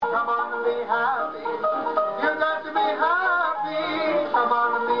happy. You got to be happy. Come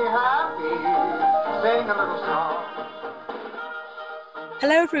on and be happy. Sing a little song.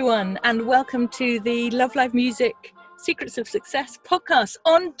 Hello everyone, and welcome to the Love Live Music Secrets of Success podcast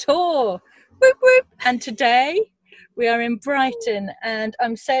on tour. Whoop whoop. And today we are in Brighton, and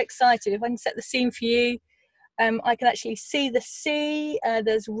I'm so excited. If I can set the scene for you, I can actually see the sea.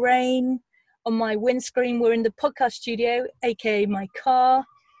 There's rain on my windscreen. We're in the podcast studio, aka my car.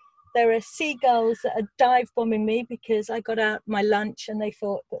 There are seagulls that are dive bombing me because I got out my lunch and they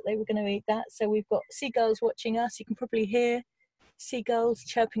thought that they were going to eat that. So we've got seagulls watching us. You can probably hear seagulls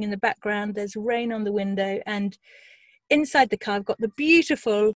chirping in the background. There's rain on the window, and inside the car I've got the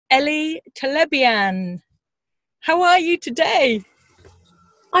beautiful Ellie Talebian. How are you today?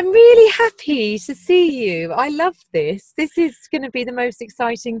 I'm really happy to see you. I love this. This is going to be the most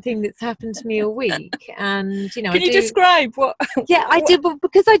exciting thing that's happened to me all week. And, you know, Can you describe what? Yeah, I do, but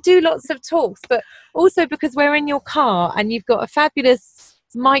because I do lots of talks, but also because we're in your car and you've got a fabulous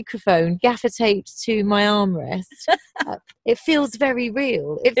microphone gaffer taped to my armrest. It feels very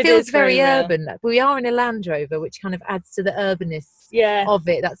real. It feels very urban. We are in a Land Rover, which kind of adds to the urbanness of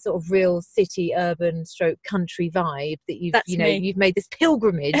it, that sort of real city urban stroke country vibe that you've made this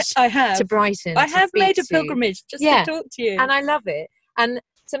pilgrimage I have. to Brighton. I have made a pilgrimage just to talk to you. And I love it. And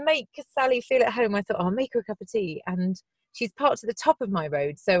to make Sally feel at home, I thought, I'll make her a cup of tea. And she's parked at the top of my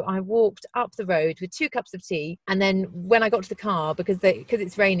road, so I walked up the road with 2 cups of tea, and then when I got to the car, because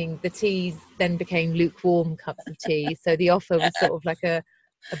it's raining, the teas then became lukewarm cups of tea. So the offer was sort of like a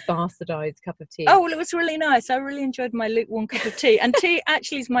bastardized cup of tea. Oh, well, it was really nice. I really enjoyed my lukewarm cup of tea, and tea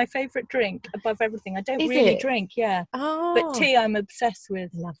actually is my favourite drink above everything. I don't really drink, but tea I'm obsessed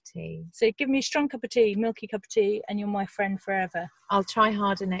with. Love tea. So give me a strong cup of tea, milky cup of tea, and you're my friend forever. I'll try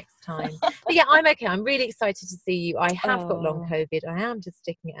harder next time. But yeah, I'm okay. I'm really excited to see you. I have got long COVID. I am just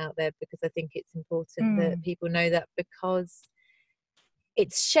sticking it out there because I think it's important that people know that, because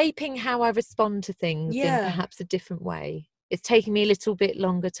it's shaping how I respond to things in perhaps a different way. It's taking me a little bit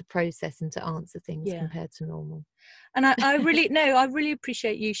longer to process and to answer things compared to normal. And I really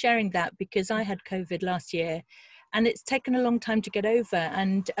appreciate you sharing that, because I had COVID last year and it's taken a long time to get over.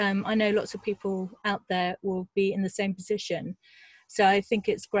 And I know lots of people out there will be in the same position. So I think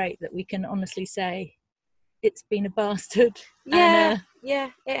it's great that we can honestly say it's been a bastard. Yeah,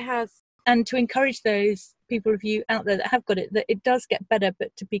 it has. And to encourage those people of you out there that have got it, that it does get better,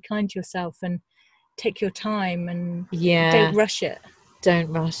 but to be kind to yourself and take your time and don't rush it.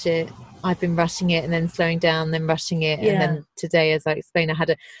 Don't rush it. I've been rushing it and then slowing down, then rushing it. And then today, as I explained, I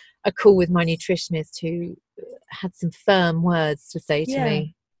had a call with my nutritionist who had some firm words to say to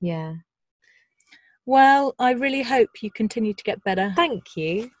me. Yeah. Well, I really hope you continue to get better. Thank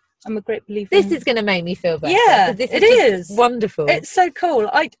you. I'm a great believer. This is going to make me feel better. Yeah, it is wonderful. It's so cool.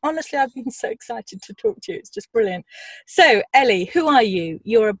 I've been so excited to talk to you. It's just brilliant. So, Ellie, who are you?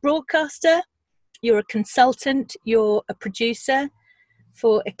 You're a broadcaster. You're a consultant, you're a producer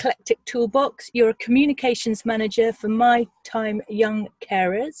for Eclectic Toolbox, you're a communications manager for My Time Young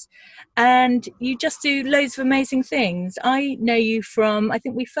Carers, and you just do loads of amazing things. I know you from, I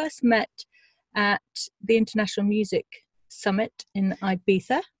think we first met at the International Music Summit in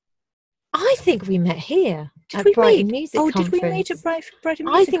Ibiza. I think we met here at Brighton Music Conference. Did we meet at Brighton Music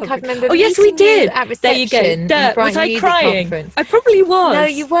I think Conference? I remember. Oh yes, we did. At reception. There you go. Was I crying? Conference. I probably was. No,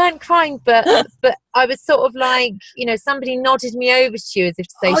 you weren't crying, but I was sort of like, somebody nodded me over to you as if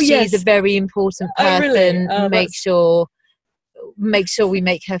to say she's a very important person. Really? Make sure we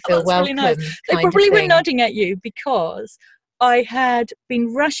make her feel welcome. Really nice. They probably were nodding at you because I had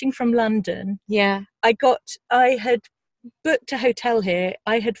been rushing from London. Yeah. I had booked a hotel here.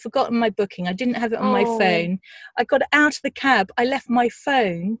 I had forgotten my booking. I didn't have it on my phone. I got out of the cab. I left my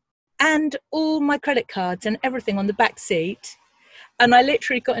phone and all my credit cards and everything on the back seat. And I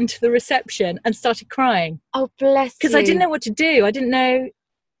literally got into the reception and started crying. Oh, bless you. Because I didn't know what to do. I didn't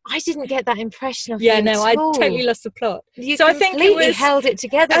get that impression of you at all. I totally lost the plot. You completely held it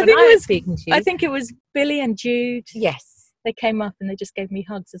together when I was speaking to you. I think it was Billy and Jude. Yes. They came up and they just gave me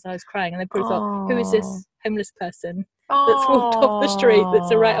hugs as I was crying. And they probably thought, who is this homeless person that's walked off the street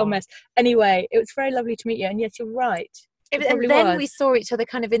that's a right old mess? Anyway, it was very lovely to meet you. And yes, you're right. And then we saw each other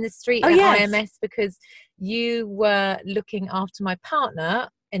kind of in the street at IMS, because you were looking after my partner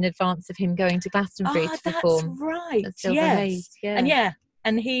in advance of him going to Glastonbury to perform. That's right. Yes.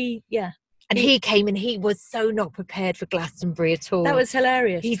 And he came and he was so not prepared for Glastonbury at all. That was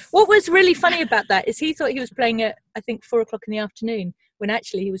hilarious. What was really funny about that is he thought he was playing at, I think, 4:00 in the afternoon, when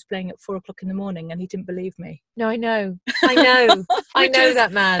actually he was playing at 4:00 in the morning, and he didn't believe me. No, I know. I know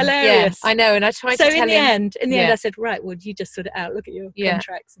that man. Hilarious. Yeah, I know. And I tried to tell him. So in the end, I said, right, well, you just sort it out. Look at your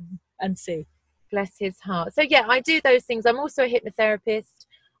contracts. and see. Bless his heart. So yeah, I do those things. I'm also a hypnotherapist.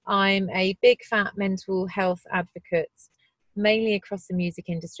 I'm a big fat mental health advocate, mainly across the music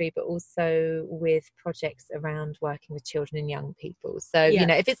industry, but also with projects around working with children and young people. So, Yeah. you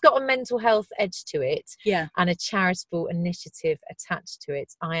know, if it's got a mental health edge to it, Yeah. and a charitable initiative attached to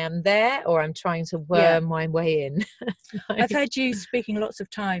it, I am there, or I'm trying to worm my way in. I've heard you speaking lots of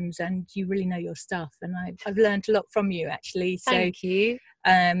times, and you really know your stuff, and I've learned a lot from you, actually. So, Thank you.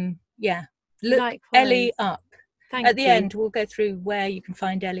 Yeah, look Likewise. Ellie up. Thank At the you. end, we'll go through where you can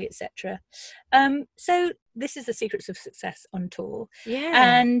find Ellie, etc. So this is the Secrets of Success on tour. Yeah.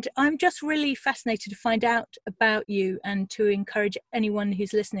 And I'm just really fascinated to find out about you and to encourage anyone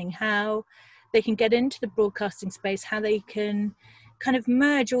who's listening how they can get into the broadcasting space, how they can kind of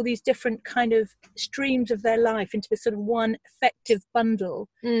merge all these different kind of streams of their life into this sort of one effective bundle.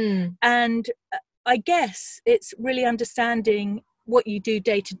 And I guess it's really understanding what you do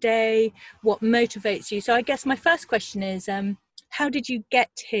day to day, what motivates you. So I guess my first question is, how did you get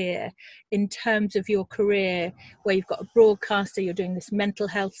here in terms of your career, where you've got a broadcaster, you're doing this mental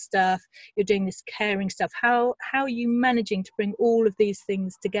health stuff, you're doing this caring stuff? How are you managing to bring all of these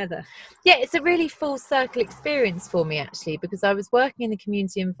things together? Yeah, it's a really full circle experience for me, actually, because I was working in the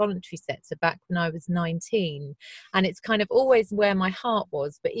community and voluntary sector back when I was 19, and it's kind of always where my heart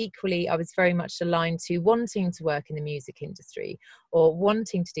was, but equally I was very much aligned to wanting to work in the music industry or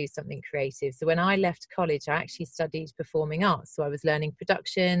wanting to do something creative. So when I left college, I actually studied performing arts. So I was learning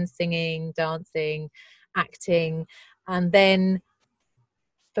production, singing, dancing, acting, and then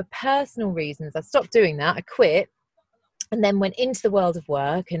for personal reasons, I stopped doing that. I quit. And then went into the world of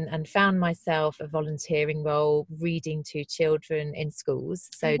work and found myself a volunteering role reading to children in schools.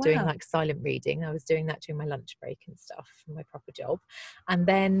 So doing like silent reading. I was doing that during my lunch break and stuff for my proper job. And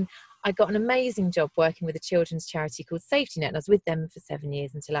then I got an amazing job working with a children's charity called Safety Net. And I was with them for 7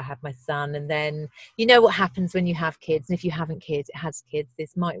 years until I had my son. And then you know what happens when you have kids. And if you haven't had kids,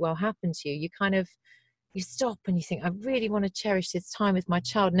 this might well happen to you. You stop and you think, I really want to cherish this time with my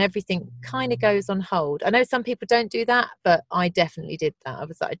child, and everything kind of goes on hold. I know some people don't do that, but I definitely did that. I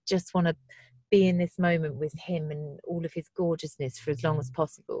was like, I just want to be in this moment with him and all of his gorgeousness for as long as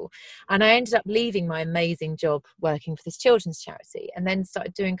possible. And I ended up leaving my amazing job working for this children's charity, and then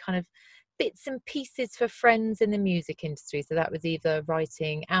started doing kind of bits and pieces for friends in the music industry. So that was either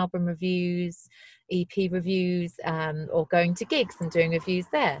writing album reviews, EP reviews, or going to gigs and doing reviews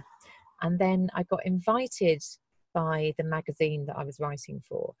there. And then I got invited by the magazine that I was writing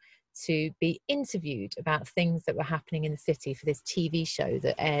for to be interviewed about things that were happening in the city for this TV show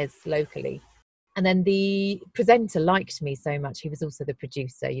that airs locally. And then the presenter liked me so much. He was also the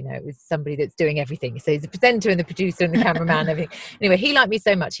producer, you know, it was somebody that's doing everything. So he's the presenter and the producer and the cameraman and everything. Anyway, he liked me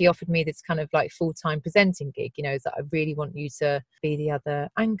so much, he offered me this kind of like full-time presenting gig, you know, that I really want you to be the other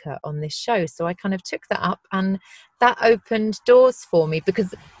anchor on this show. So I kind of took that up, and that opened doors for me,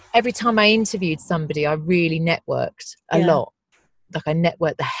 because every time I interviewed somebody, I really networked a lot. Like I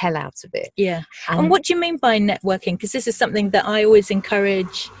networked the hell out of it. Yeah. And what do you mean by networking? Because this is something that I always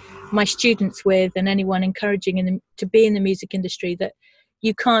encourage my students with, and anyone encouraging to be in the music industry, that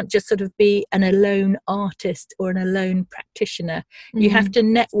you can't just sort of be an alone artist or an alone practitioner. You have to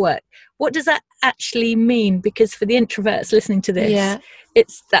network. What does that actually mean? Because for the introverts listening to this,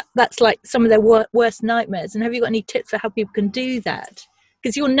 it's that's like some of their worst nightmares. And have you got any tips for how people can do that?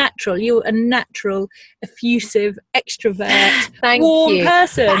 Because you're a natural, effusive, extrovert, warm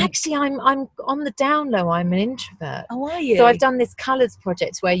person. But actually, I'm on the down low. I'm an introvert. Oh, are you? So I've done this colours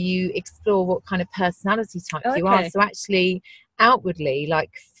project where you explore what kind of personality type you are. So actually, outwardly,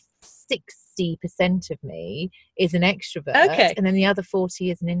 like 60% of me is an extrovert, and then the other 40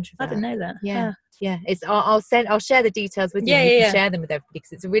 is an introvert. I didn't know that. Yeah. It's I'll share the details with you. And you can share them with everybody,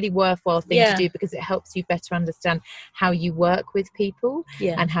 because it's a really worthwhile thing to do, because it helps you better understand how you work with people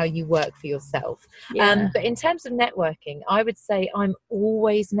and how you work for yourself. But in terms of networking, I would say I'm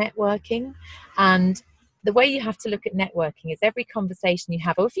always networking, and the way you have to look at networking is every conversation you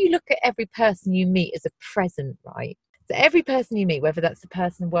have, or if you look at every person you meet as a present, right? So every person you meet, whether that's the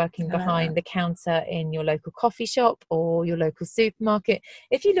person working behind the counter in your local coffee shop or your local supermarket,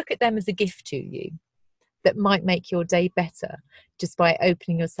 if you look at them as a gift to you that might make your day better just by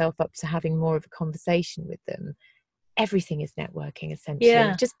opening yourself up to having more of a conversation with them, everything is networking,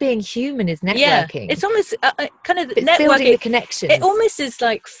 essentially. Just being human is networking. It's almost kind of it's building the connections. It almost is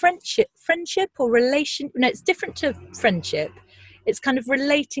like friendship or relation. No, it's different to friendship. It's kind of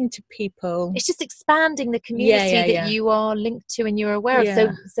relating to people. It's just expanding the community that you are linked to and you're aware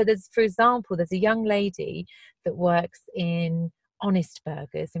of. So there's, for example, there's a young lady that works in Honest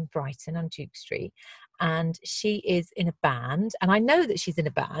Burgers in Brighton on Duke Street, and she is in a band, and I know that she's in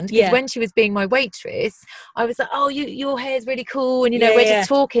a band because Yeah. when she was being my waitress, I was like, oh, your hair is really cool, and Yeah, we're yeah. just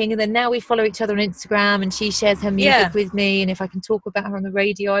talking, and then now we follow each other on Instagram, and she shares her music with me, and if I can talk about her on the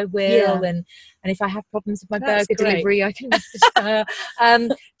radio, I will, and if I have problems with my That's burger great. delivery, I can message her.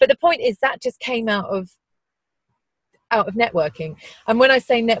 But the point is that just came out of networking. And when I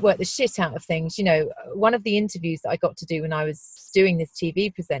say network the shit out of things, one of the interviews that I got to do when I was doing this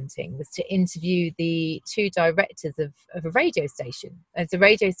TV presenting was to interview the 2 directors of a radio station. It's a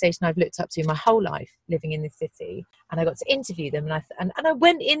radio station I've looked up to my whole life living in this city, and I got to interview them, and I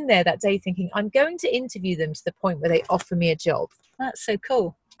went in there that day thinking I'm going to interview them to the point where they offer me a job. That's so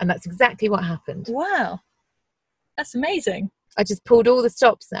cool. And that's exactly what happened. Wow, that's amazing. I just pulled all the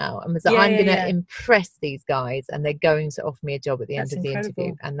stops now and was like, I'm going to yeah. impress these guys, and they're going to offer me a job at the end of the incredible.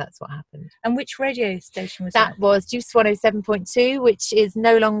 interview. And that's what happened. And which radio station was that? That was Juice 107.2, which is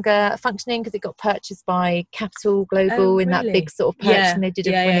no longer functioning because it got purchased by Capital Global in that big sort of purchase they did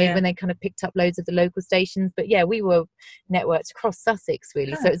when they kind of picked up loads of the local stations. But yeah, we were networked across Sussex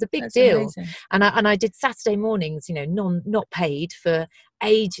really, so it was a big deal. Amazing. And I did Saturday mornings, not paid for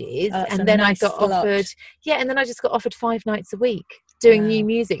ages, and then nice I got slot. offered and then I just got offered 5 nights a week doing new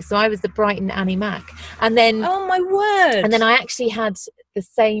music. So I was the Brighton Annie Mac, and then oh my word, and then I actually had the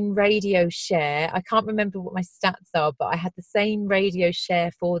same radio share. I can't remember what my stats are, but I had the same radio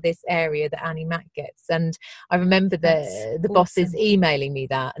share for this area that Annie Mac gets. And I remember the bosses emailing me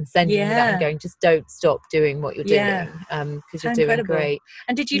that and sending me that and going, just don't stop doing what you're doing, because you're doing great.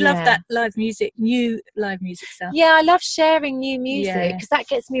 And did you love that new live music stuff? Yeah, I love sharing new music because that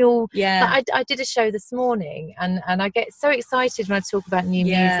gets me all. Like I did a show this morning, and I get so excited when I talk about new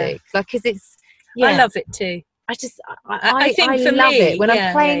music, like because it's. I love it too. I think I love it when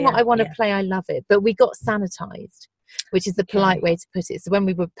I'm playing what I want to play. I love it, but we got sanitized, which is the polite way to put it. So when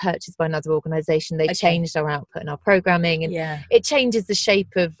we were purchased by another organisation, they changed our output and our programming, and it changes the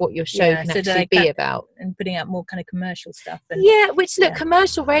shape of what your show can actually be about. And putting out more kind of commercial stuff. And, which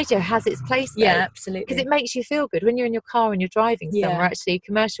commercial radio has its place though, absolutely, because it makes you feel good when you're in your car and you're driving somewhere. Actually,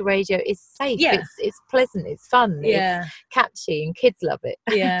 commercial radio is safe. It's pleasant. It's fun. It's catchy, and kids love it.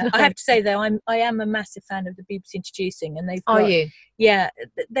 I have to say though, I am a massive fan of the BBC Introducing, and they've got, are you?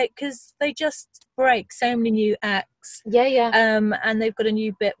 Because they just break so many new acts. And they've got a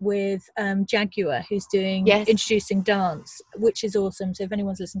new bit with Jaguar, who's doing Introducing Dance, which is awesome. So if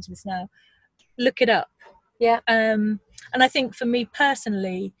anyone's listening to this now, look it up. And I think for me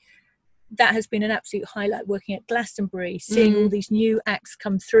personally, that has been an absolute highlight, working at Glastonbury, seeing all these new acts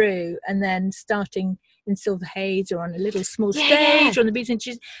come through, and then starting in Silver Haze or on a little small stage or on the beach, and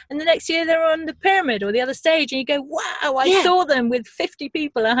the next year they're on the Pyramid or the other stage, and you go, wow, I saw them with 50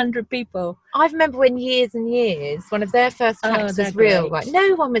 people, 100 people. I remember when years and years, one of their first tracks was Real, right?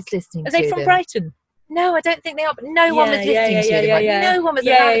 No one was listening to them. Are they from Brighton? No, I don't think they are, but no one was listening to them. No one was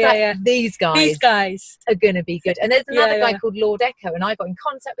these guys are going to be good. And there's another guy called Lord Echo, and I got in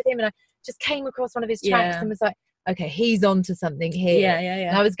contact with him, and I just came across one of his tracks and was like, okay, he's on to something here.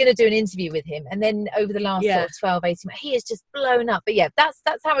 And I was going to do an interview with him, and then over the last sort of 12, 18 months, he has just blown up. But that's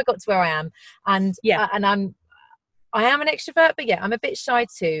how I got to where I am. And I am an extrovert, but I'm a bit shy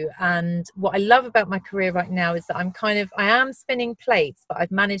too. And what I love about my career right now is that I am spinning plates, but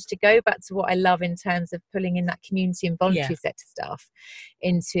I've managed to go back to what I love in terms of pulling in that community and voluntary sector stuff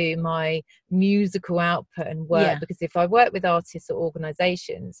into my musical output and work. Because if I work with artists or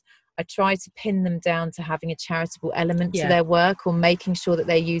organisations, I try to pin them down to having a charitable element to their work, or making sure that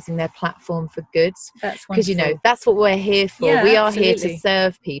they're using their platform for good. Because that's what we're here for. We are here to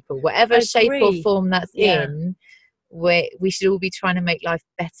serve people, whatever shape or form that's in. We should all be trying to make life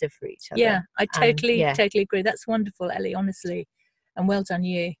better for each other. I totally agree. That's wonderful, Ellie, honestly, and well done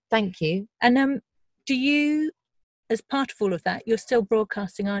you. Thank you. And do you, as part of all of that, you're still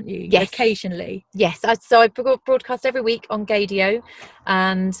broadcasting, aren't you? Yes. Occasionally. Yes. So I broadcast every week on Gadio,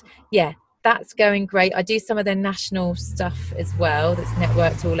 and that's going great. I do some of their national stuff as well that's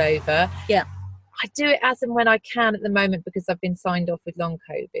networked all over. I do it as and when I can at the moment, because I've been signed off with long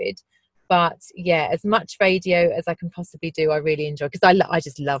COVID. But as much radio as I can possibly do, I really enjoy, because I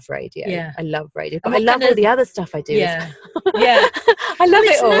just love radio. I love radio, but I love all the other stuff I do. I love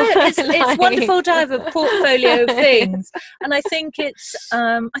it all. It's wonderful to have a portfolio of things, and I think it's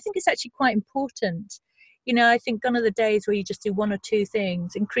actually quite important. I think gone are the days where you just do one or two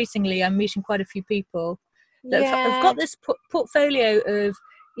things. Increasingly, I'm meeting quite a few people that have got this portfolio of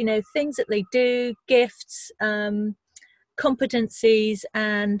things that they do, gifts, competencies,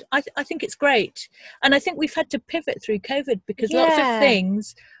 and I think it's great. And I think we've had to pivot through COVID, because lots of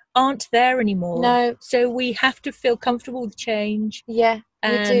things aren't there anymore. So we have to feel comfortable with change. We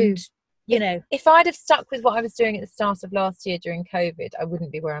do. you know. If I'd have stuck with what I was doing at the start of last year during COVID, I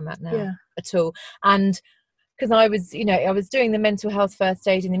wouldn't be where I'm at now at all. And because I was, I was doing the mental health first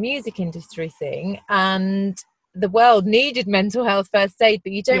aid in the music industry thing, and the world needed mental health first aid,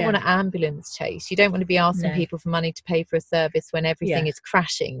 but you don't want to ambulance chase. You don't want to be asking people for money to pay for a service when everything is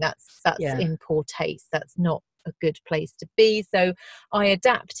crashing. That's in poor taste. That's not a good place to be. So I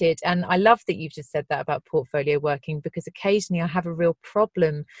adapted, and I love that you've just said that about portfolio working, because occasionally I have a real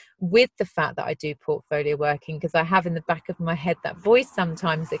problem with the fact that I do portfolio working, because I have in the back of my head that voice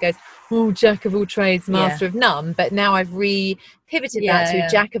sometimes that goes, oh, jack of all trades, master of none. But now I've pivoted that to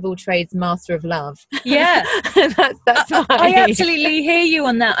jack of all trades, master of love. That's I absolutely hear you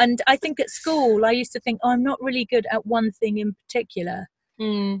on that. And I think at school I used to think, I'm not really good at one thing in particular.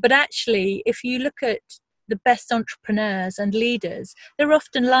 But actually, if you look at the best entrepreneurs and leaders, they're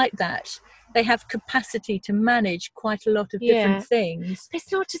often like that. They have capacity to manage quite a lot of different things. But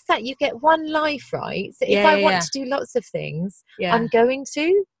it's not just that. You get one life, right? So if I want to do lots of things, I'm going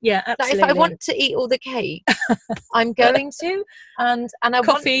to. Yeah, absolutely. Like if I want to eat all the cake, I'm going to. And I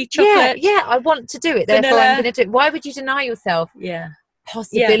coffee, chocolate. Yeah, I want to do it. Vanilla. Therefore, I'm going to do it. Why would you deny yourself?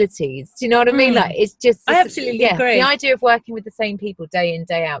 Possibilities. Do you know what I mean? Like it's just I absolutely agree. The idea of working with the same people day in,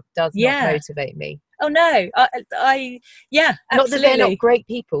 day out does not motivate me. Oh no, I absolutely. Not that they're not great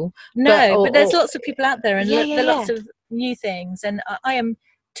people. No, but there's lots of people out there, and there are lots of new things, and I am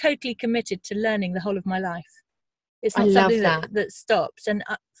totally committed to learning the whole of my life. It's not something that stops, and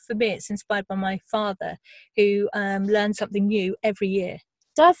for me, it's inspired by my father, who learns something new every year.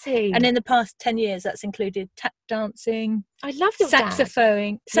 Does he? And in the past 10 years, that's included tap dancing. I love your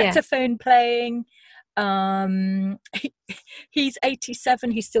saxophone playing. He's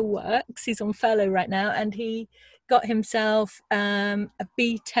 87. He still works. He's on furlough right now, and he got himself a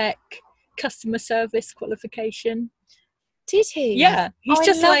BTEC customer service qualification. Did he? Yeah, he's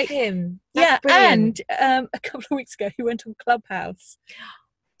just love like him. That's brilliant. And a couple of weeks ago, he went on Clubhouse.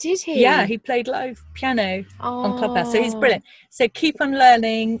 Did he? Yeah, he played live piano on Clubhouse. So he's brilliant. So keep on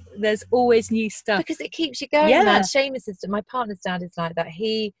learning. There's always new stuff. Because it keeps you going, man. Seamus my partner's dad is like that.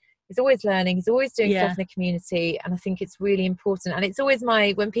 He is always learning. He's always doing stuff in the community. And I think it's really important. And it's always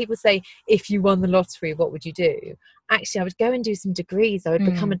when people say, if you won the lottery, what would you do? Actually, I would go and do some degrees. I would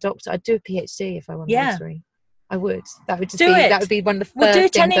become a doctor. I'd do a PhD if I won the lottery. I would. That would just that would be one of the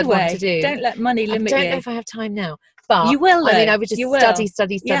first things I'd want to do. Don't let money limit you. I don't know if I have time now. But you will. I mean, I would just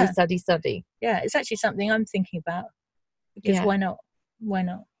study. Yeah, it's actually something I'm thinking about, because why not? Why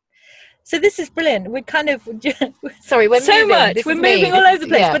not? So this is brilliant. We're kind of sorry. We're so moving. much. We're moving all over the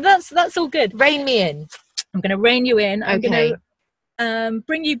place, but that's all good. Rein me in. I'm going to rein you in. I'm going to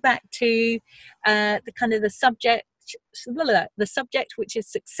bring you back to the subject, which is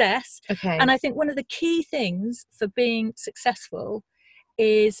success. Okay. And I think one of the key things for being successful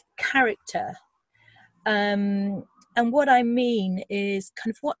is character. And what I mean is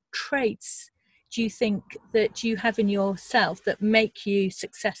kind of, what traits do you think that you have in yourself that make you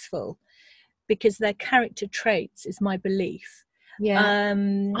successful? Because they're character traits, is my belief. Yeah.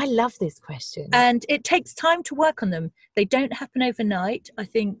 I love this question. And it takes time to work on them. They don't happen overnight. I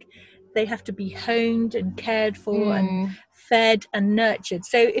think they have to be honed and cared for and fed and nurtured.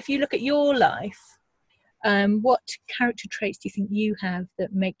 So if you look at your life, what character traits do you think you have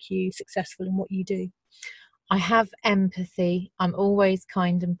that make you successful in what you do? I have empathy. I'm always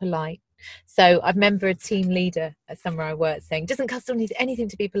kind and polite. So I remember a team leader at somewhere I worked saying, doesn't cost anything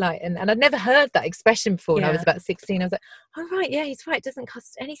to be polite. And I'd never heard that expression before when I was about 16. I was like, oh, right, yeah, he's right. It doesn't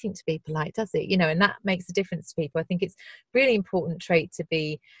cost anything to be polite, does it? And that makes a difference to people. I think it's really important trait to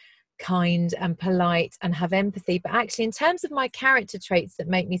be kind and polite and have empathy. But actually, in terms of my character traits that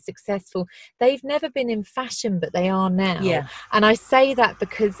make me successful, they've never been in fashion, but they are now. Yeah. And I say that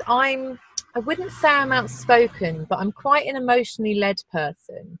because I wouldn't say I'm outspoken, but I'm quite an emotionally led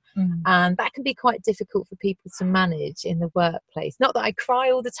person. And that can be quite difficult for people to manage in the workplace. Not that I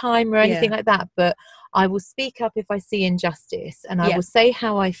cry all the time or anything like that, but I will speak up if I see injustice, and I will say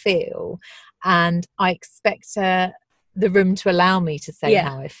how I feel, and I expect the room to allow me to say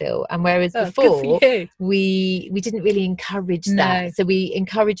how I feel. And whereas before we didn't really encourage that. So we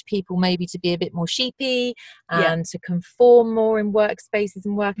encourage people maybe to be a bit more sheepy and to conform more in workspaces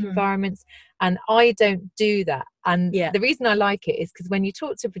and work environments. And I don't do that. And the reason I like it is because when you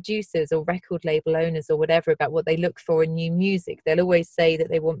talk to producers or record label owners or whatever about what they look for in new music, they'll always say that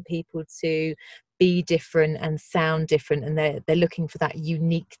they want people to be different and sound different, and they're looking for that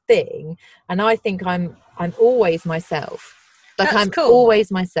unique thing. And I think I'm always myself. Like, I'm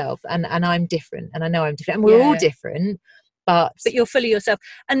always myself, and I'm different, and I know I'm different, and we're all different, but you're fully yourself.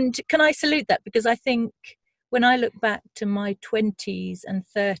 And can I salute that? Because I think when I look back to my 20s and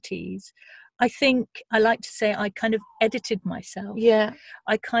 30s, I think I like to say I kind of edited myself. Yeah.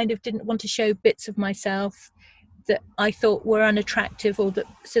 I kind of didn't want to show bits of myself that I thought were unattractive, or that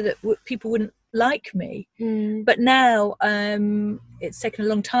so that people wouldn't like me. But now it's taken a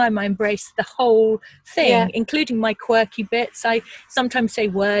long time. I embrace the whole thing, including my quirky bits. I sometimes say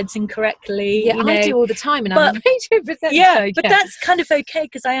words incorrectly. Yeah, I do all the time, and I'm a radio presenter. Yeah, but that's kind of okay,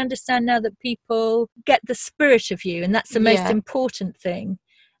 because I understand now that people get the spirit of you, and that's the most important thing.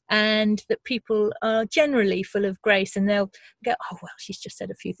 And that people are generally full of grace, and they'll go, oh, well, she's just said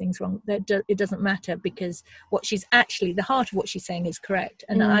a few things wrong. It doesn't matter, because what she's actually, the heart of what she's saying is correct.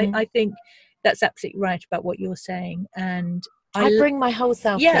 And I think that's absolutely right about what you're saying. And I bring my whole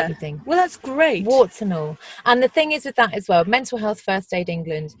self to everything. Well, that's great. Warts and all. And the thing is with that as well, Mental Health First Aid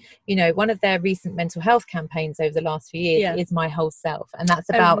England, you know, one of their recent mental health campaigns over the last few years is My Whole Self. And that's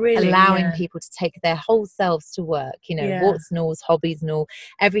about allowing people to take their whole selves to work, you know, warts and all, hobbies and all,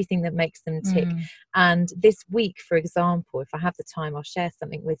 everything that makes them tick. And this week, for example, if I have the time, I'll share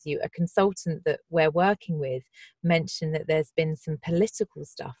something with you. A consultant that we're working with mentioned that there's been some political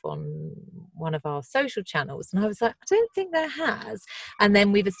stuff on one of our social channels. And I was like, I don't think there has. And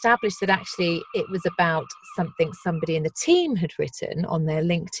then we've established that actually it was about something somebody in the team had written on their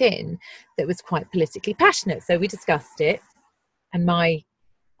LinkedIn that was quite politically passionate. So we discussed it, and my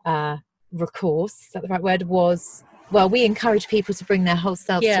recourse, is that the right word, was, well, we encourage people to bring their whole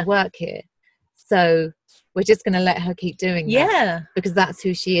selves to work here. So we're just going to let her keep doing that, because that's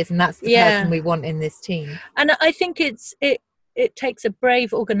who she is, and that's the person we want in this team. And I think it takes a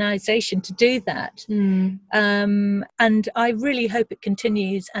brave organisation to do that. And I really hope it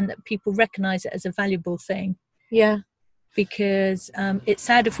continues, and that people recognise it as a valuable thing. Yeah. Because it's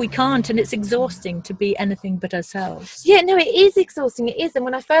sad if we can't, and it's exhausting to be anything but ourselves. Yeah, no, it is exhausting. It is. And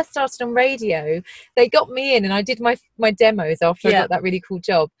when I first started on radio, they got me in, and I did my demos after I got that really cool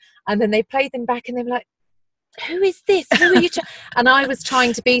job. And then they played them back, and they were like, who is this? Who are you? And I was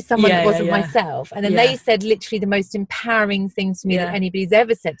trying to be someone that wasn't myself. And then they said literally the most empowering thing to me that anybody's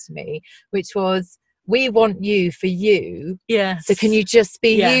ever said to me, which was, we want you for you. Yes. So can you just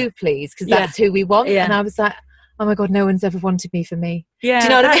be you, please? Because that's who we want. And I was like, oh my God, no one's ever wanted me for me. Yeah, do you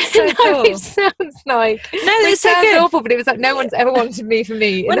know what I mean? So cool. It sounds like, it sounds so awful, but it was like, no one's ever wanted me for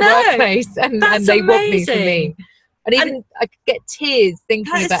me in the workplace, and they want me for me. And even I could get tears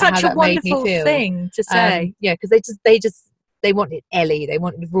thinking about how that made me feel. That's such a wonderful thing to say. Yeah, because they wanted Ellie. They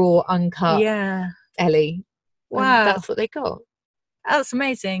wanted raw, uncut Ellie. Wow, that's what they got. That's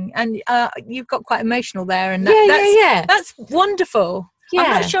amazing. And you've got quite emotional there, and that's wonderful. Yeah.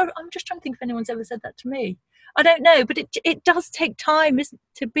 I'm not sure. I'm just trying to think if anyone's ever said that to me. I don't know, but it does take time,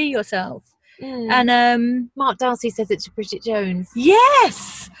 to be yourself. And Mark Darcy says it to Bridget Jones.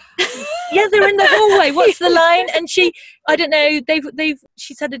 Yes. Yeah, they're in the hallway. What's the line? And I don't know,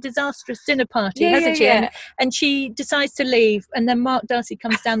 she's had a disastrous dinner party, hasn't she? Yeah. And she decides to leave, and then Mark Darcy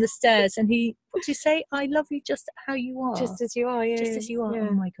comes down the stairs, and what does he say? I love you just how you are. Just as you are, Just as you are. Yeah.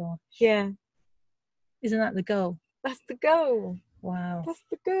 Oh my gosh. Yeah. Isn't that the goal? That's the goal. Wow. That's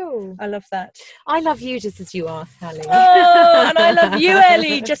the goal. I love that. I love you just as you are, Sally. Oh, and I love you,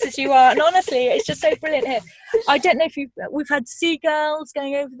 Ellie, just as you are. And honestly, it's just so brilliant here. I don't know if we've had seagulls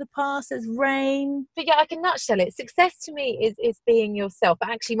going over the pass, there's rain. But yeah, I can nutshell it. Success to me is being yourself. But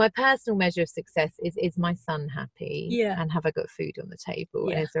actually, my personal measure of success is my son happy? Yeah. And have I got food on the table?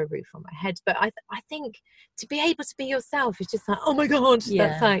 And is there a roof on my head? But I think to be able to be yourself is just like, oh my God.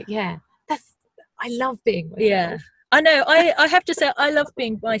 That's like, I love being myself. Yeah. I know. I have to say, I love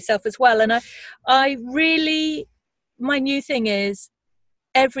being myself as well. And I really, my new thing is,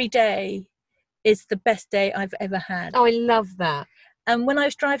 every day is the best day I've ever had. Oh, I love that. And when I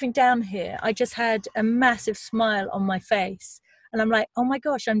was driving down here, I just had a massive smile on my face. And I'm like, oh my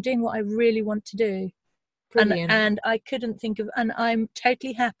gosh, I'm doing what I really want to do. Brilliant. And I couldn't think of, and I'm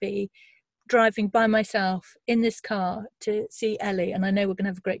totally happy driving by myself in this car to see Ellie. And I know we're going to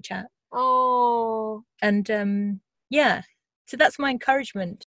have a great chat. Oh. And yeah, so that's my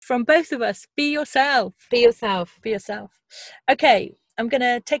encouragement from both of us. Be yourself. Be yourself. Be yourself. Okay, I'm going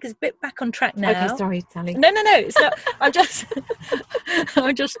to take us a bit back on track now. Okay, sorry, Sally. No, it's not. I'm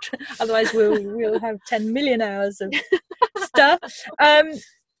just, otherwise we'll have 10 million hours of stuff.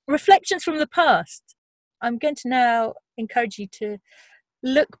 Reflections from the past. I'm going to now encourage you to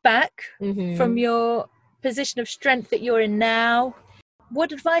look back from your position of strength that you're in now.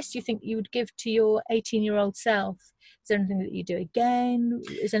 what advice do you think you would give to your 18-year-old self? Is there anything that you do again?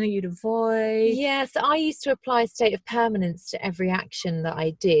 Is there anything you'd avoid? Yes, I used to apply a state of permanence to every action that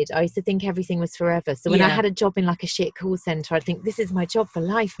I did. I used to think everything was forever. So when I had a job in like a shit call centre, I'd think, this is my job for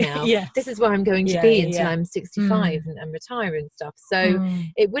life now. Yes. This is where I'm going to be until I'm 65 and retire and stuff. So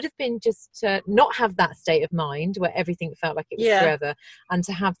it would have been just to not have that state of mind where everything felt like it was forever, and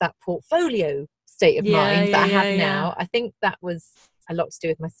to have that portfolio state of mind that I have now. I think that was a lot to do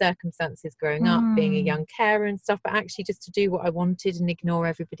with my circumstances growing up, being a young carer and stuff, but actually just to do what I wanted and ignore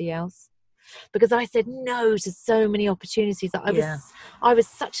everybody else, because I said no to so many opportunities. I was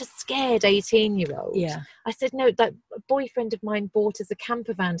such a scared 18-year-old. I said no. That a boyfriend of mine bought us a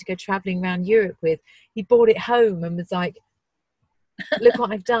camper van to go traveling around Europe with. He brought it home and was like, look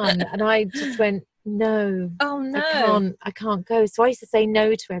what I've done. And I just went, no, I can't go. So I used to say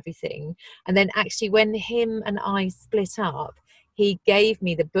no to everything. And then actually when him and I split up, he gave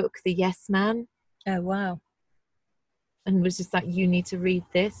me the book, The Yes Man. Oh, wow. And was just like, you need to read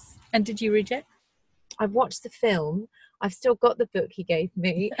this. And did you read it? I watched the film. I've still got the book he gave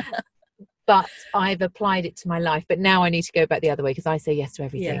me, but I've applied it to my life. But now I need to go back the other way, because I say yes to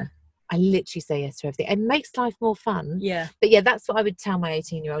everything. Yeah. I literally say yes to everything. It makes life more fun. Yeah. But yeah, that's what I would tell my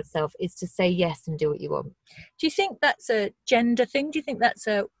 18-year-old self, is to say yes and do what you want. Do you think that's a gender thing? Do you think that's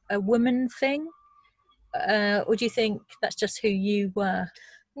a woman thing? Or do you think that's just who you were?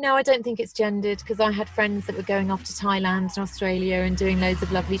 No, I don't think it's gendered, because I had friends that were going off to Thailand and Australia and doing loads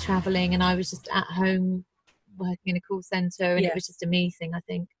of lovely travelling, and I was just at home working in a call centre, and it was just a me thing, I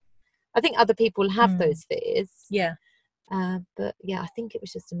think. I think other people have those fears. Yeah. But yeah, I think it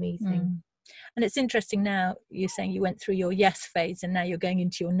was just a me thing. And it's interesting now, you're saying you went through your yes phase and now you're going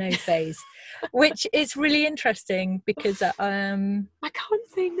into your no phase, which is really interesting because I can't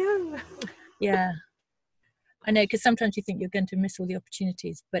say no. Yeah. I know, because sometimes you think you're going to miss all the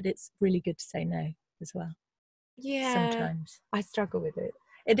opportunities, but it's really good to say no as well. Yeah. Sometimes. I struggle with it.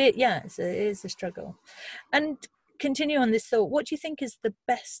 It is a struggle. And continue on this thought. What do you think is the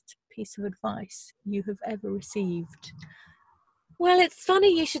best piece of advice you have ever received? Well, it's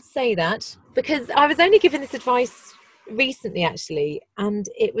funny you should say that, because I was only given this advice recently, actually, and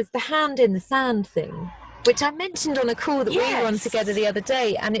it was the hand in the sand thing, which I mentioned on a call that we were on together the other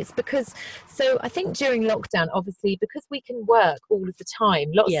day. And it's because, so I think during lockdown, obviously, because we can work all of the time,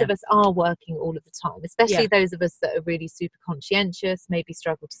 lots of us are working all of the time, especially those of us that are really super conscientious, maybe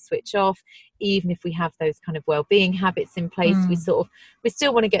struggle to switch off. Even if we have those kind of well-being habits in place, we still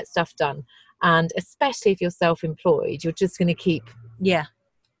want to get stuff done. And especially if you're self-employed, you're just going to keep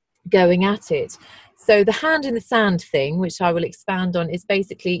going at it. So the hand in the sand thing, which I will expand on, is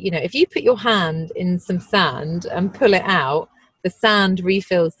basically, you know, if you put your hand in some sand and pull it out, the sand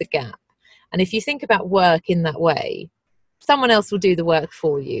refills the gap. And if you think about work in that way, someone else will do the work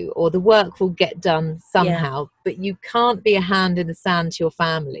for you, or the work will get done somehow, but you can't be a hand in the sand to your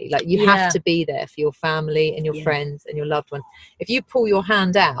family. Like, you have to be there for your family and your friends and your loved ones. If you pull your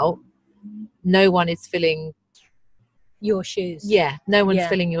hand out, no one is filling your shoes. No one's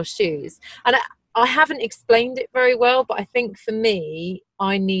filling your shoes. And I haven't explained it very well, but I think for me,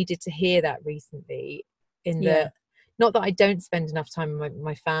 I needed to hear that recently. Not that I don't spend enough time with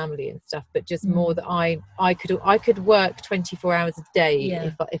my family and stuff, but just more that I could work 24 hours a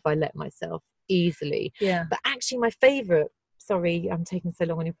day if I let myself, easily. But actually, my favourite, sorry, I'm taking so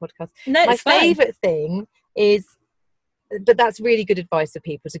long on your podcast. No, my favourite thing is, but that's really good advice for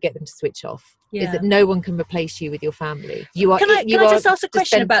people, to get them to switch off, is that no one can replace you with your family. Can I just ask a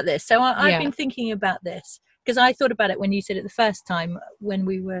question about this? So I've been thinking about this, because I thought about it when you said it the first time when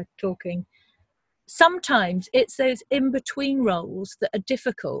we were talking. Sometimes it's those in-between roles that are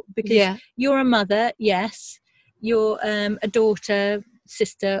difficult, because you're a mother, you're a daughter,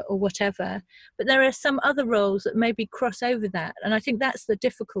 sister, or whatever, but there are some other roles that maybe cross over that, and I think that's the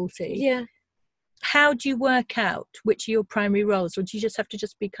difficulty. How do you work out which are your primary roles, or do you just have to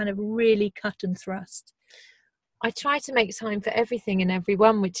be kind of really cut and thrust? I try to make time for everything and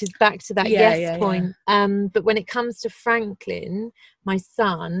everyone, which is back to that point. But when it comes to Franklin, my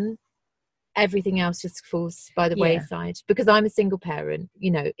son, everything else just falls by the wayside, because I'm a single parent.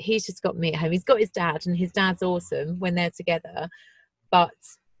 You know, he's just got me at home. He's got his dad, and his dad's awesome when they're together, but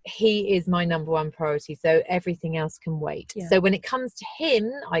he is my number one priority, so everything else can wait. So when it comes to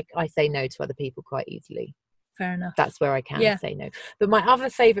him, I say no to other people quite easily. Fair enough. That's where I can say no. But my other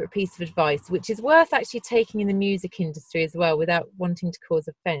favourite piece of advice, which is worth actually taking in the music industry as well, without wanting to cause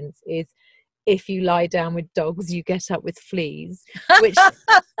offence, is if you lie down with dogs, you get up with fleas, which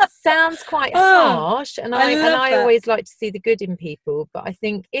sounds quite Oh, harsh. And I love I that. always like to see the good in people. But I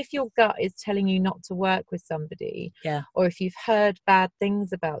think if your gut is telling you not to work with somebody, Yeah. or if you've heard bad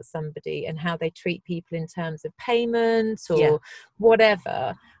things about somebody and how they treat people in terms of payment or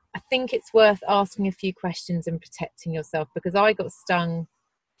whatever, I think it's worth asking a few questions and protecting yourself, because I got stung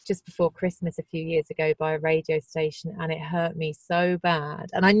just before Christmas a few years ago by a radio station, and it hurt me so bad.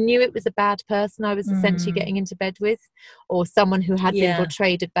 And I knew it was a bad person I was essentially getting into bed with, or someone who had been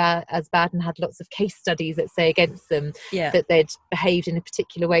portrayed as bad and had lots of case studies, let's say, against them, that they'd behaved in a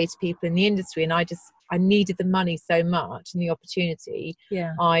particular way to people in the industry. And I needed the money so much and the opportunity.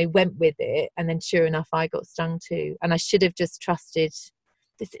 I went with it, and then sure enough, I got stung too. And I should have just trusted.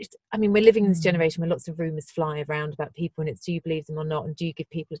 I mean, we're living in this generation where lots of rumours fly around about people, and it's, do you believe them or not, and do you give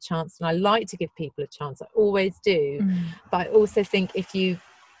people a chance? And I like to give people a chance, I always do. But I also think it's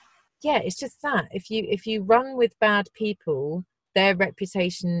just that if you run with bad people, their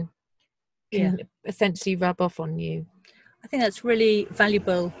reputation can essentially rub off on you. I think that's really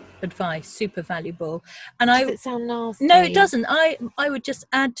valuable advice, super valuable. And does it sound nasty? No, it doesn't. I would just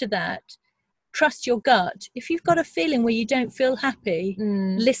add to that, trust your gut. If you've got a feeling where you don't feel happy,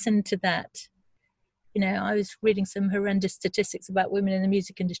 listen to that. You know, I was reading some horrendous statistics about women in the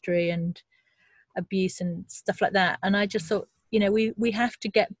music industry and abuse and stuff like that, and I just thought, you know, we have to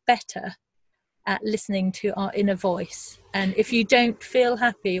get better at listening to our inner voice. And if you don't feel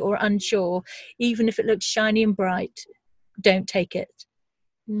happy or unsure, even if it looks shiny and bright, don't take it.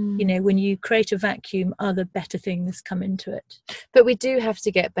 You know, when you create a vacuum, other better things come into it. But we do have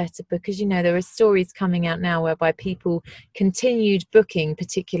to get better, because, you know, there are stories coming out now whereby people continued booking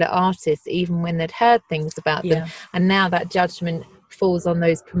particular artists even when they'd heard things about them. And now that judgment falls on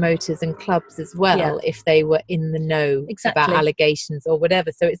those promoters and clubs as well, if they were in the know about allegations or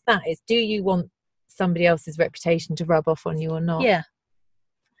whatever. So it's do you want somebody else's reputation to rub off on you or not?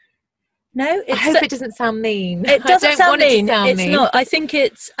 No, I hope it doesn't sound mean. It doesn't sound mean. It's mean. not. I think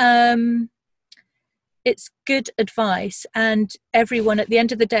it's good advice, and everyone at the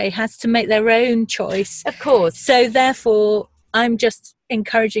end of the day has to make their own choice. Of course. So therefore, I'm just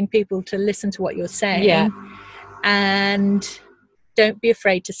encouraging people to listen to what you're saying, and don't be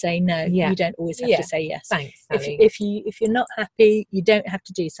afraid to say no. You don't always have to say yes. Thanks, Sally. If you're not happy, you don't have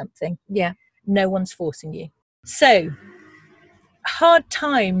to do something. No one's forcing you. So, hard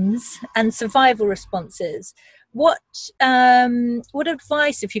times and survival responses. What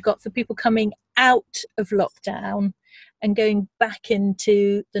advice have you got for people coming out of lockdown and going back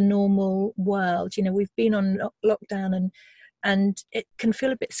into the normal world? You know, we've been on lockdown, and it can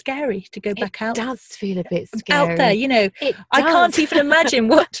feel a bit scary to go back out. It does feel a bit scary out there. You know, I can't even imagine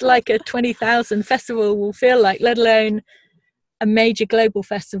what like a 20,000 festival will feel like, let alone a major global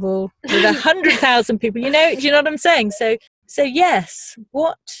festival with 100,000 people. You know, do you know what I'm saying? So yes,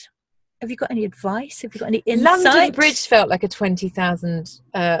 what have you got? Any advice? Have you got any insight? London Bridge felt like a 20,000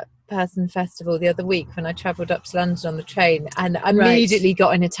 person festival the other week when I travelled up to London on the train, and I immediately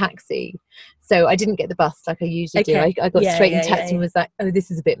got in a taxi. So I didn't get the bus like I usually do. I got straight in taxi and was like, oh, this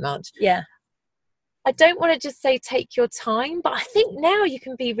is a bit much. I don't want to just say take your time, but I think now you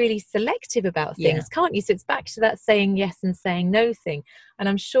can be really selective about things, can't you? So it's back to that saying yes and saying no thing. And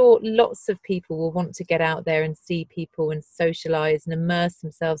I'm sure lots of people will want to get out there and see people and socialise and immerse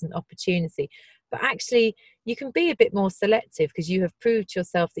themselves in opportunity. But actually, you can be a bit more selective because you have proved to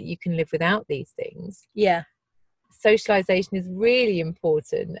yourself that you can live without these things. Socialisation is really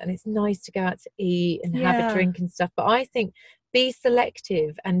important, and it's nice to go out to eat and have a drink and stuff. But I think be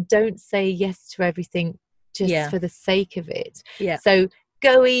selective and don't say yes to everything just for the sake of it. So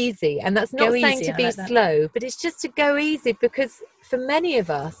go easy. And that's not saying to be slow, but it's just to go easy, because for many of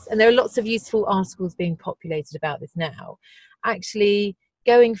us, and there are lots of useful articles being populated about this now, actually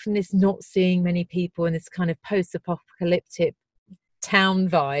going from this not seeing many people and this kind of post-apocalyptic town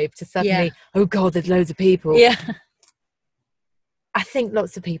vibe to suddenly, oh God, there's loads of people. I think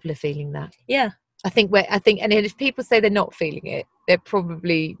lots of people are feeling that. I think, and if people say they're not feeling it, they're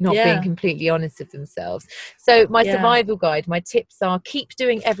probably not being completely honest with themselves. So my survival guide, my tips are: keep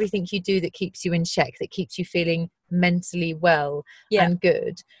doing everything you do that keeps you in check, that keeps you feeling mentally well and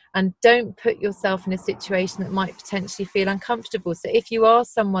good. And don't put yourself in a situation that might potentially feel uncomfortable. So if you are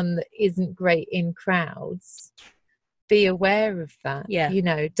someone that isn't great in crowds, be aware of that. You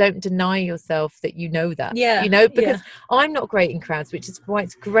know, don't deny yourself that you know that. You know, because I'm not great in crowds, which is why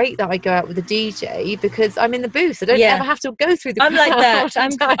it's great that I go out with a DJ, because I'm in the booth. I don't ever have to go through the crowd. I'm like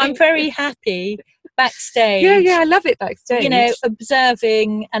that. I'm very happy backstage. I love it backstage. You know,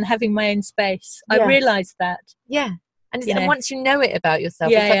 observing and having my own space. I realised that. And, you know. and once you know it about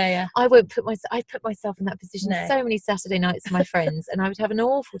yourself, Yeah, it's like, yeah. I put myself in that position No. so many Saturday nights with my friends, and I would have an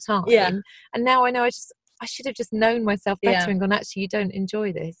awful time. Yeah. And now I know I should have just known myself better Yeah. and gone, actually, you don't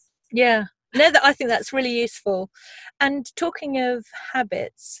enjoy this. Yeah. No, I think that's really useful. And talking of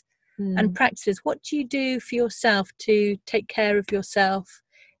habits and practices, what do you do for yourself to take care of yourself?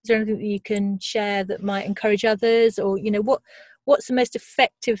 Is there anything that you can share that might encourage others, or, you know, what's the most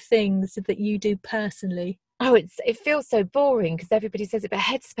effective things that you do personally? Oh, it feels so boring because everybody says it, but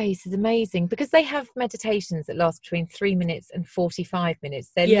Headspace is amazing because they have meditations that last between 3 minutes and 45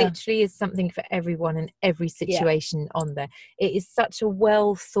 minutes. There literally is something for everyone and every situation on there. It is such a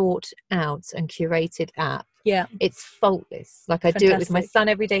well thought out and curated app. Yeah. It's faultless. Like I do it with my son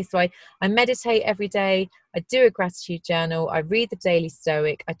every day. So I meditate every day. I do a gratitude journal. I read the Daily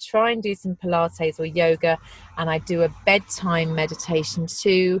Stoic. I try and do some Pilates or yoga, and I do a bedtime meditation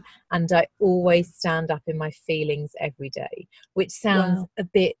too. And I always stand up in my feelings every day, which sounds a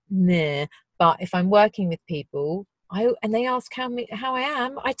bit meh. But if I'm working with people, and they ask how I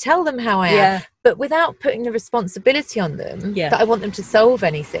am, I tell them how I am, but without putting the responsibility on them that I want them to solve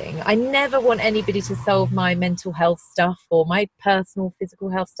anything. I never want anybody to solve my mental health stuff or my personal physical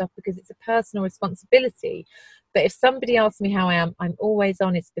health stuff, because it's a personal responsibility. But if somebody asks me how I am, I'm always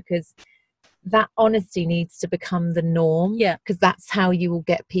honest, because that honesty needs to become the norm. Because that's how you will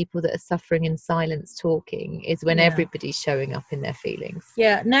get people that are suffering in silence talking, is when everybody's showing up in their feelings.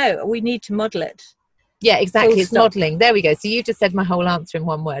 No, we need to model it. Yeah, exactly. It's modelling. There we go. So you just said my whole answer in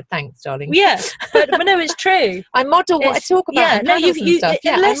one word. Thanks, darling. Yeah, but no, it's true. I model what I talk about. Yeah, no, stuff.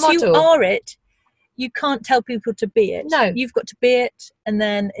 Unless you are it, you can't tell people to be it. No, you've got to be it, and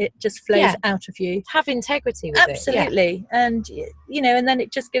then it just flows out of you. Have integrity with Absolutely. And you know, and then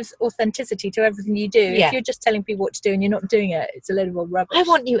it just gives authenticity to everything you do. If you're just telling people what to do and you're not doing it, it's a load of rubbish. I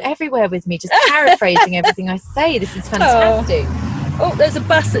want you everywhere with me, just paraphrasing everything I say. This is fantastic. Oh, there's a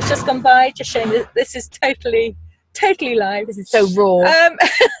bus that's just gone by, just showing that this is totally live. This is so raw.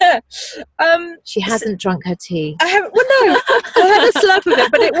 She hasn't drunk her tea. I haven't. Well, no, I had a slurp of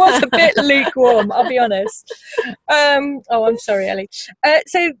it, but it was a bit lukewarm, I'll be honest. Oh, I'm sorry, Ellie.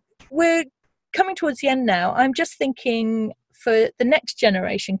 So we're coming towards the end now. I'm just thinking for the next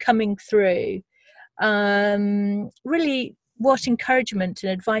generation coming through, really, what encouragement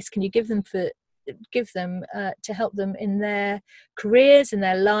and advice can you give them to help them in their careers, in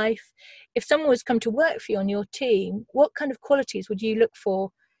their life? If someone was come to work for you on your team, what kind of qualities would you look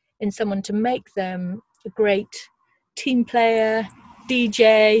for in someone to make them a great team player,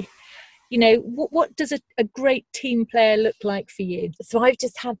 DJ? You know, what does a great team player look like for you? So I've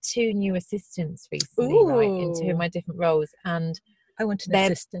just had 2 new assistants recently, right, in 2 of my different roles, and I want an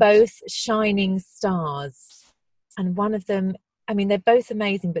they're assistant. both shining stars, and one of them, I mean, they're both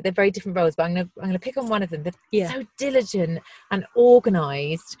amazing, but they're very different roles. But I'm gonna pick on one of them. They're so diligent and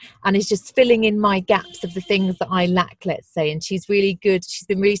organised, and is just filling in my gaps of the things that I lack, let's say. And she's really good. She's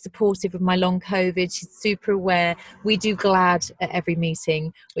been really supportive of my long COVID. She's super aware. We do GLAD at every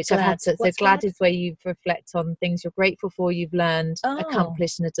meeting, which I've had to. So GLAD is where you reflect on things you're grateful for, you've learned,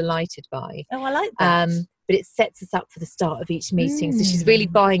 accomplished, and are delighted by. Oh, I like that. But it sets us up for the start of each meeting. So she's really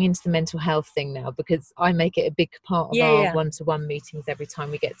buying into the mental health thing now, because I make it a big part of our one-to-one meetings every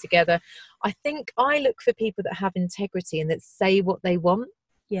time we get together. I think I look for people that have integrity and that say what they want.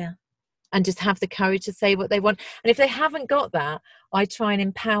 And just have the courage to say what they want. And if they haven't got that, I try and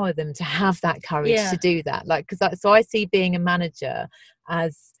empower them to have that courage to do that. So I see being a manager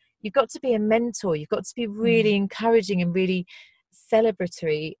as, you've got to be a mentor. You've got to be really encouraging and really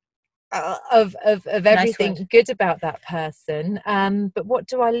celebratory of everything good about that person. But what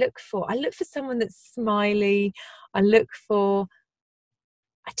do I look for? I look for someone that's smiley. I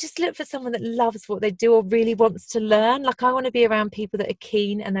just look for someone that loves what they do or really wants to learn. Like, I want to be around people that are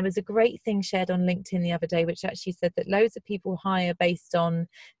keen. And there was a great thing shared on LinkedIn the other day, which actually said that loads of people hire based on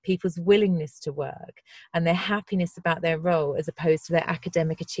people's willingness to work and their happiness about their role, as opposed to their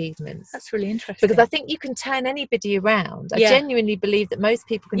academic achievements. That's really interesting. Because I think you can turn anybody around. I genuinely believe that most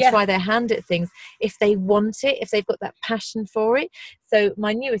people can try their hand at things if they want it, if they've got that passion for it. So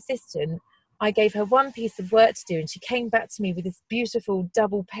my new assistant, I gave her one piece of work to do, and she came back to me with this beautiful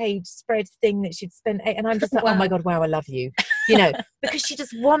double-page spread thing that she'd spent, and I'm just like, oh my God, wow, I love you, you know, because she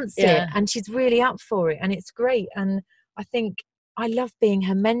just wants it, and she's really up for it, and it's great. And I think I love being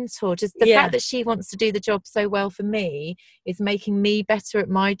her mentor. Just the fact that she wants to do the job so well for me is making me better at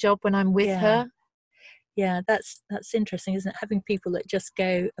my job when I'm with her. Yeah, that's interesting, isn't it? Having people that just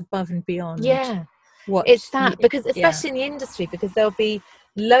go above and beyond. Because especially in the industry, because there'll be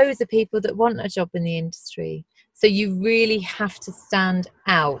loads of people that want a job in the industry. So you really have to stand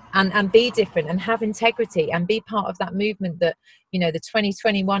out and be different and have integrity and be part of that movement that, you know, the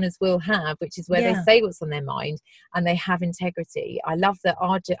 2021ers will have, which is where they say what's on their mind and they have integrity. I love that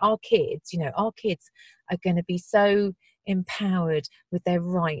our kids, you know, our kids are going to be so empowered with their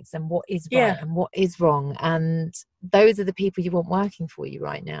rights and what is right and what is wrong. And those are the people you want working for you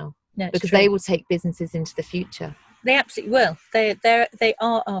right now, because they will take businesses into the future. They absolutely will. They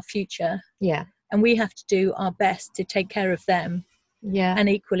are our future. Yeah. And we have to do our best to take care of them. Yeah. And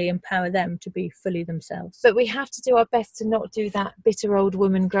equally empower them to be fully themselves. But we have to do our best to not do that bitter old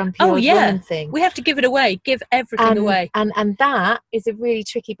woman, grumpy old woman thing. We have to give it away, give everything away. And that is a really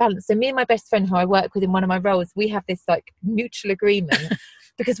tricky balance. So me and my best friend, who I work with in one of my roles, we have this like mutual agreement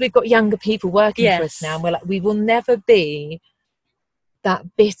because we've got younger people working for us now, and we're like, we will never be that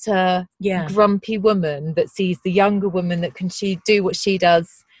bitter, grumpy woman that sees the younger woman that can do what she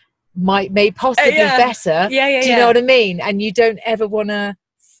does may possibly better. Do you know what I mean? And you don't ever want to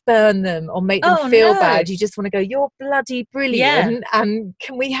spurn them or make them feel bad. You just want to go, you're bloody brilliant, and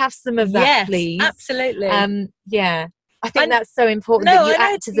can we have some of that, please? Absolutely. I think that's so important that you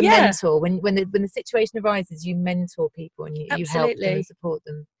act as a mentor when the situation arises. You mentor people and you help them and support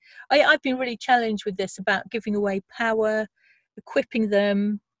them. I've been really challenged with this about giving away power, equipping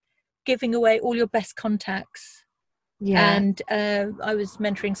them, giving away all your best contacts. And I was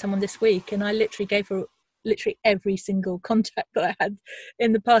mentoring someone this week, and I literally gave her every single contact that I had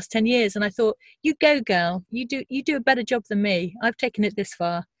in the past 10 years. And I thought, you go, girl, you do a better job than me. I've taken it this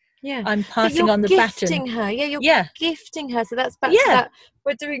far. I'm passing on the baton. You're gifting her. So that's back to that.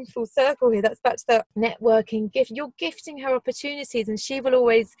 We're doing full circle here. That's back to that networking gift. You're gifting her opportunities, and she will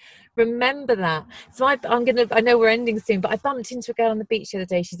always remember that. So I know we're ending soon, but I bumped into a girl on the beach the other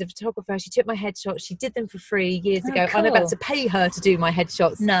day. She's a photographer. She took my headshots. She did them for free years ago. Cool. I'm about to pay her to do my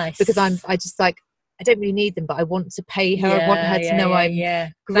headshots. Nice. Because I don't really need them, but I want to pay her. I want her to know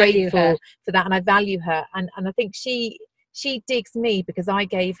I'm grateful for that, and I value her. And I think she digs me because I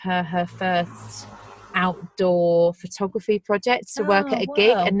gave her first outdoor photography project to work at a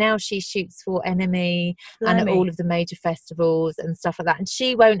gig, and now she shoots for NME and at all of the major festivals and stuff like that, and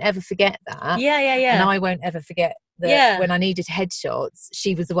she won't ever forget that. And I won't ever forget that when I needed headshots,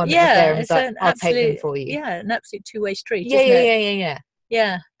 she was the one that was there and was like, I'll take them for you. An absolute two-way street.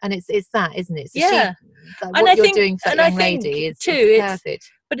 Yeah. And it's that, isn't it? So what you're doing for that young lady is perfect.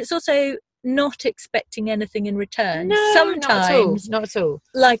 But it's also not expecting anything in return. No, sometimes not at all.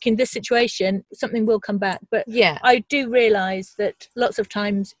 Like in this situation, something will come back, but I do realise that lots of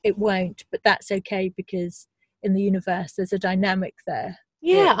times it won't, but that's okay, because in the universe there's a dynamic there.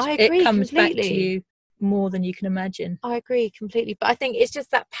 I agree. It comes completely. back to you more than you can imagine. I agree completely, but I think it's just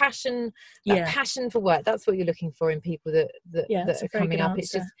that passion, passion for work. That's what you're looking for in people that are coming up.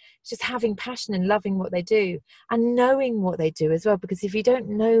 Answer. It's just having passion and loving what they do and knowing what they do as well. Because if you don't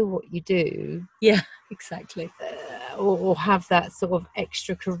know what you do, exactly, or have that sort of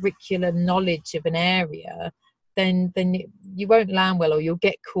extracurricular knowledge of an area, then you won't land well, or you'll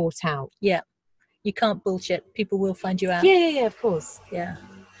get caught out. You can't bullshit. People will find you out. Of course.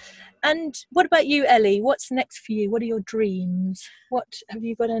 And what about you, Ellie? What's next for you? What are your dreams? What have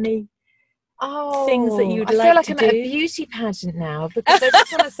you got any things that you'd like to do? I feel like I'm at a beauty pageant now, because I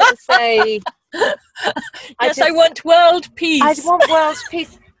just want to sort of say, I want world peace. I want world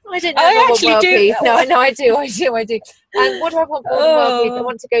peace. I don't know. I actually do. Peace. No, I do. And what do I want more than world peace? I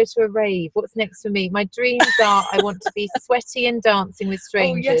want to go to a rave. What's next for me? My dreams are I want to be sweaty and dancing with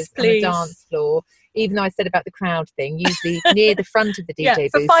strangers on the dance floor. Even though I said about the crowd thing, usually near the front of the DJ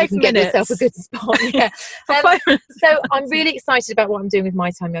booth, you can get yourself a good spot. So I'm really excited about what I'm doing with My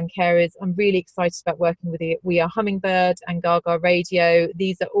Time Young Carers. I'm really excited about working with We Are Hummingbird and Gaga Radio.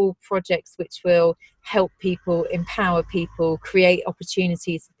 These are all projects which will help people, empower people, create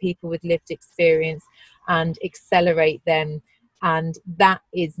opportunities for people with lived experience and accelerate them. And that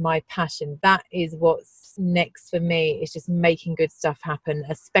is my passion. That is what's next for me. It's just making good stuff happen,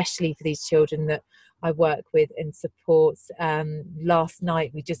 especially for these children that I work with and support. Last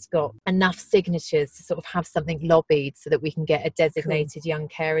night we just got enough signatures to sort of have something lobbied so that we can get a designated young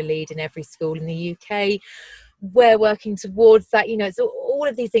carer lead in every school in the UK. We're working towards that. It's all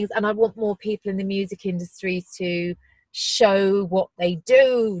of these things, and I want more people in the music industry to show what they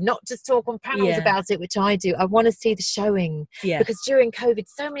do, not just talk on panels about it, which I do. I want to see the showing, because during COVID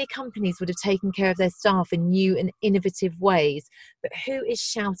so many companies would have taken care of their staff in new and innovative ways, but who is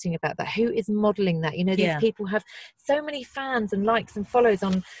shouting about that? Who is modeling that? These people have so many fans and likes and follows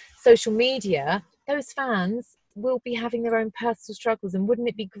on social media. Those fans will be having their own personal struggles, and wouldn't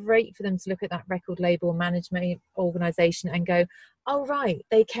it be great for them to look at that record label management organization and go, oh right,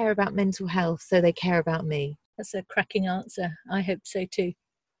 they care about mental health, so they care about me. That's a cracking answer. I hope so too.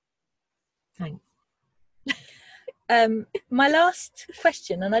 Thanks. My last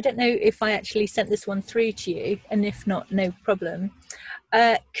question, and I don't know if I actually sent this one through to you, and if not, no problem.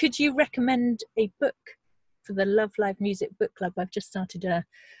 Could you recommend a book for the Love Live Music Book Club? I've just started a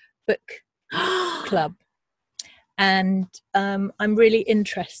book club, and I'm really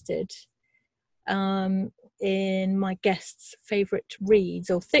interested in my guests' favourite reads,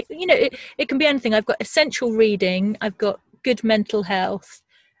 or it can be anything. I've got essential reading, I've got good mental health,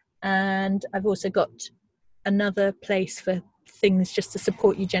 and I've also got another place for things just to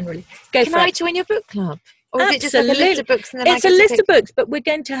support you generally. Can I join your book club? Or is it just like a list of books? And then it's a list of books, but we're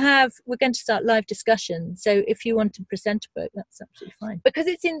going to start live discussion. So if you want to present a book, that's absolutely fine. Because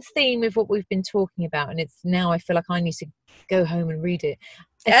it's in theme with what we've been talking about, and it's now I feel like I need to go home and read it.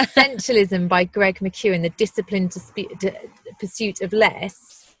 Essentialism by Greg McKeown, The Disciplined Pursuit of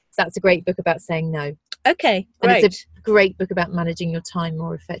Less. That's a great book about saying no. Okay, great. And it's a great book about managing your time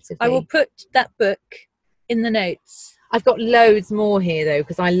more effectively. I will put that book in the notes. I've got loads more here though,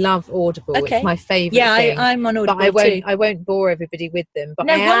 because I love Audible. Okay. It's my favourite thing. I'm on Audible but I won't bore everybody with them. But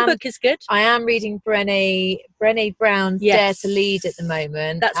one book is good. I am reading Brené Brown's Dare to Lead at the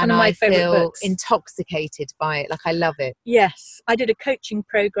moment. That's one of my favourite books. Intoxicated by it. Like, I love it. Yes. I did a coaching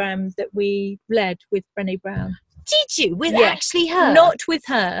programme that we led with Brené Brown. Did you? With actually her? Not with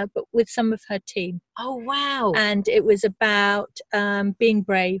her, but with some of her team. Oh, wow. And it was about being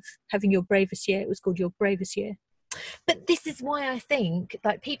brave, having your bravest year. It was called Your Bravest Year. But this is why I think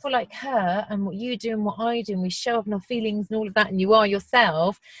like people like her and what you do and what I do, and we show up in our feelings and all of that, and you are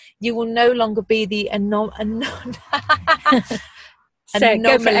yourself, you will no longer be the anomaly. You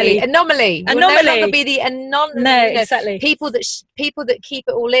will no longer be the anomaly. No, exactly. People that keep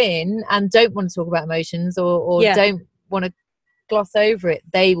it all in and don't want to talk about emotions or don't want to gloss over it,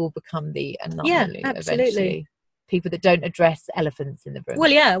 they will become the anomaly. Yeah, absolutely. Eventually. People that don't address elephants in the room.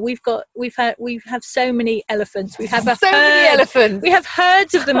 Well, yeah, we have so many elephants. We have many elephants. We have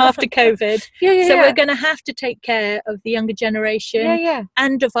herds of them after COVID. So we're going to have to take care of the younger generation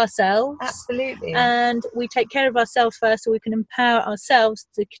and of ourselves. Absolutely. And we take care of ourselves first, so we can empower ourselves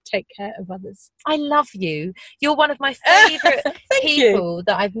to take care of others. I love you. You're one of my favourite people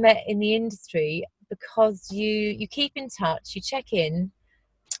that I've met in the industry, because you keep in touch, you check in,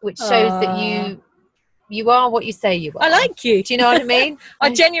 which shows that you are what you say you are. I like you. Do you know what I mean?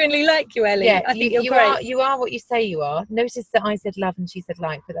 I genuinely like you, Ellie. Yeah, I think you're great. You are what you say you are. Notice that I said love and she said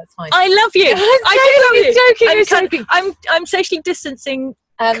like, but that's fine. I love you. I do love you. Joking. I'm socially distancing,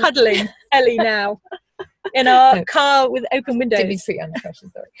 cuddling Ellie now in our car with open windows. Didn't mean to put you under pressure,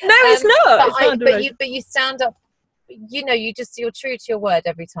 sorry. No, it's not. But you stand up. You know, you're true to your word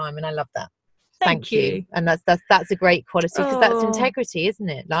every time, and I love that. Thank you. And that's a great quality, because that's integrity, isn't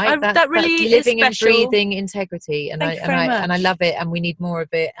it? Like that really that's living is and breathing integrity, and I love it, and we need more of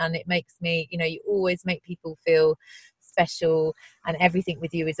it. And it makes me, you always make people feel special, and everything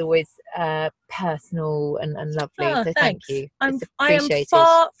with you is always personal and lovely. So thank you. I am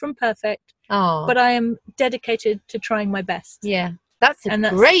far from perfect, but I am dedicated to trying my best. Yeah. That's a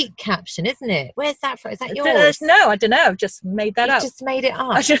great caption, isn't it? Where's that from? Is that yours? No, I don't know. I've just made that up. Just made it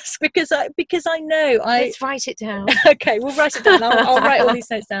up. Because I know. Let's write it down. Okay, we'll write it down. I'll write all these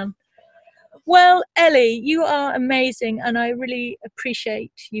notes down. Well, Ellie, you are amazing, and I really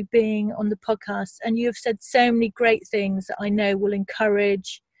appreciate you being on the podcast. And you have said so many great things that I know will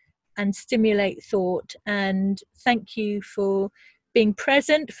encourage and stimulate thought. And thank you for being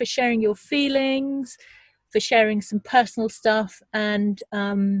present, for sharing your feelings, for sharing some personal stuff, and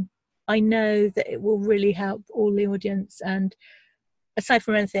I know that it will really help all the audience. And aside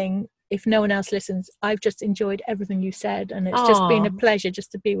from anything, if no one else listens, I've just enjoyed everything you said, and it's just been a pleasure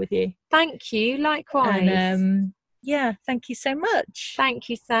just to be with you. Thank you, likewise. And thank you so much. Thank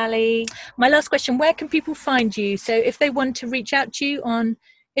you, Sally. My last question, where can people find you? So if they want to reach out to you on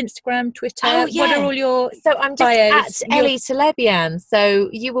Instagram, Twitter, what are all your So I'm just bios? At Ellie Talebian, so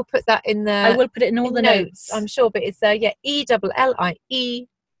you will put that in the I will put it in all the notes, I'm sure, but it's ELLIE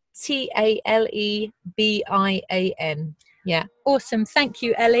TALEBIAN. Awesome. Thank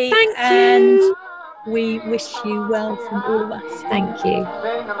you, Ellie. Thank you. And we wish you well from all of us. Thank you. Sing a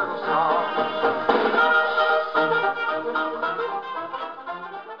little song.